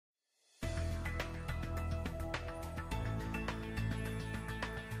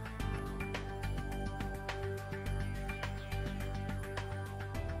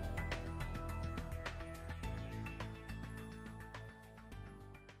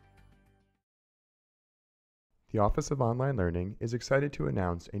The Office of Online Learning is excited to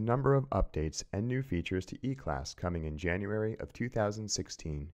announce a number of updates and new features to eClass coming in January of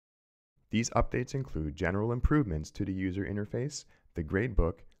 2016. These updates include general improvements to the user interface, the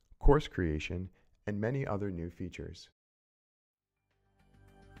gradebook, course creation, and many other new features.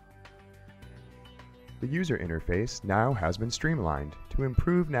 The user interface now has been streamlined to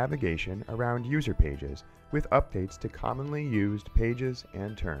improve navigation around user pages with updates to commonly used pages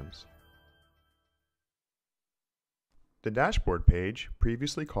and terms. The dashboard page,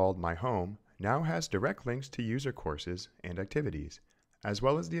 previously called My Home, now has direct links to user courses and activities, as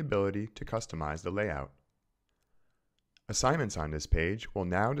well as the ability to customize the layout. Assignments on this page will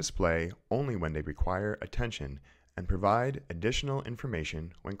now display only when they require attention and provide additional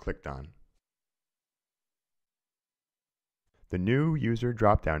information when clicked on. The new User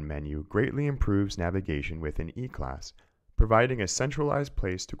drop-down menu greatly improves navigation within eClass, providing a centralized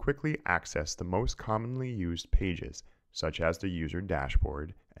place to quickly access the most commonly used pages, such as the user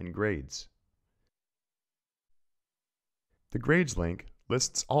dashboard and grades. The Grades link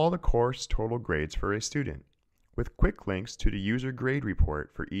lists all the course total grades for a student, with quick links to the user grade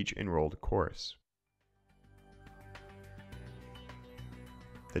report for each enrolled course.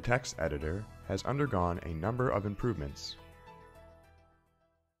 The text editor has undergone a number of improvements.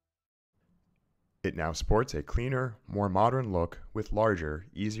 It now sports a cleaner, more modern look with larger,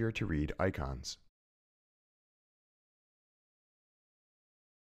 easier to read icons.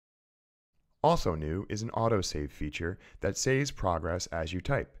 Also new is an autosave feature that saves progress as you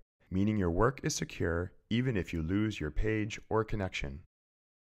type, meaning your work is secure even if you lose your page or connection.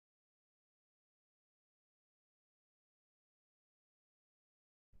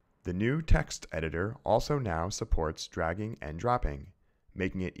 The new text editor also now supports dragging and dropping,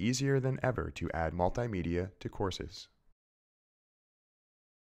 making it easier than ever to add multimedia to courses.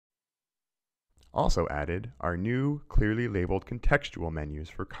 Also added are new, clearly labeled contextual menus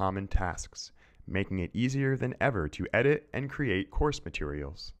for common tasks, making it easier than ever to edit and create course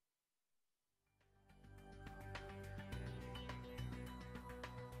materials.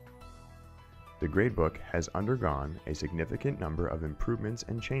 The gradebook has undergone a significant number of improvements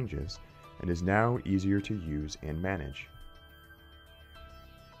and changes and is now easier to use and manage.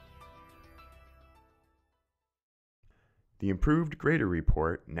 The improved grader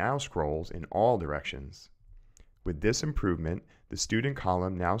report now scrolls in all directions. With this improvement, the student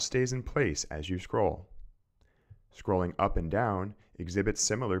column now stays in place as you scroll. Scrolling up and down exhibits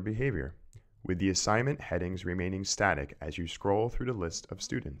similar behavior, with the assignment headings remaining static as you scroll through the list of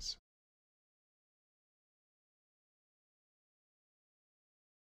students.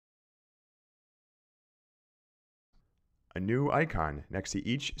 A new icon next to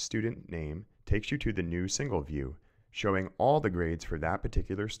each student name takes you to the new single view, showing all the grades for that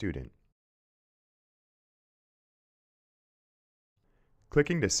particular student.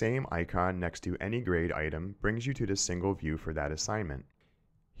 Clicking the same icon next to any grade item brings you to the single view for that assignment.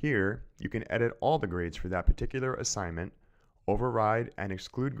 Here, you can edit all the grades for that particular assignment, override and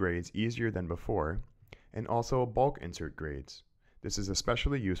exclude grades easier than before, and also bulk insert grades. This is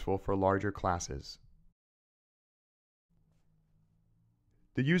especially useful for larger classes.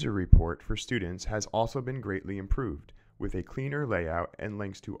 The user report for students has also been greatly improved, with a cleaner layout and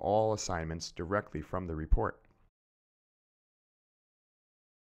links to all assignments directly from the report.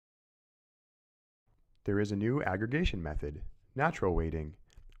 There is a new aggregation method, natural weighting,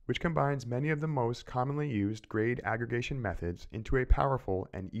 which combines many of the most commonly used grade aggregation methods into a powerful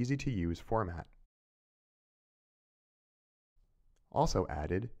and easy-to-use format. Also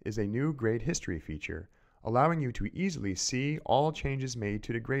added is a new grade history feature, allowing you to easily see all changes made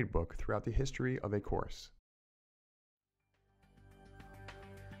to the gradebook throughout the history of a course.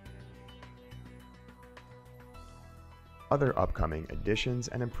 Other upcoming additions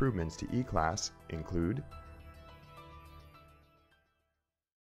and improvements to eClass include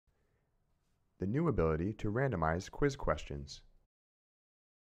the new ability to randomize quiz questions,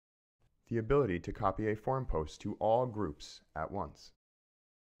 the ability to copy a form post to all groups at once.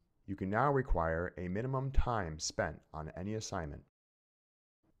 You can now require a minimum time spent on any assignment.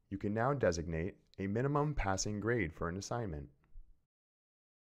 You can now designate a minimum passing grade for an assignment.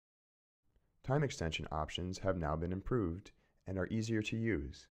 Time extension options have now been improved and are easier to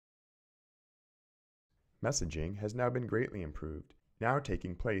use. Messaging has now been greatly improved, now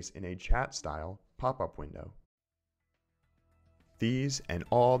taking place in a chat-style pop-up window. These and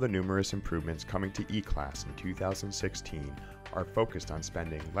all the numerous improvements coming to eClass in 2016 are focused on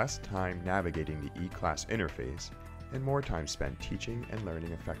spending less time navigating the eClass interface and more time spent teaching and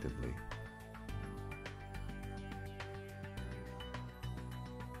learning effectively.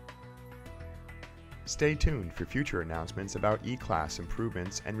 Stay tuned for future announcements about eClass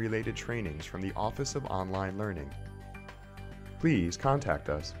improvements and related trainings from the Office of Online Learning. Please contact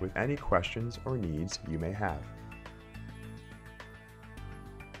us with any questions or needs you may have.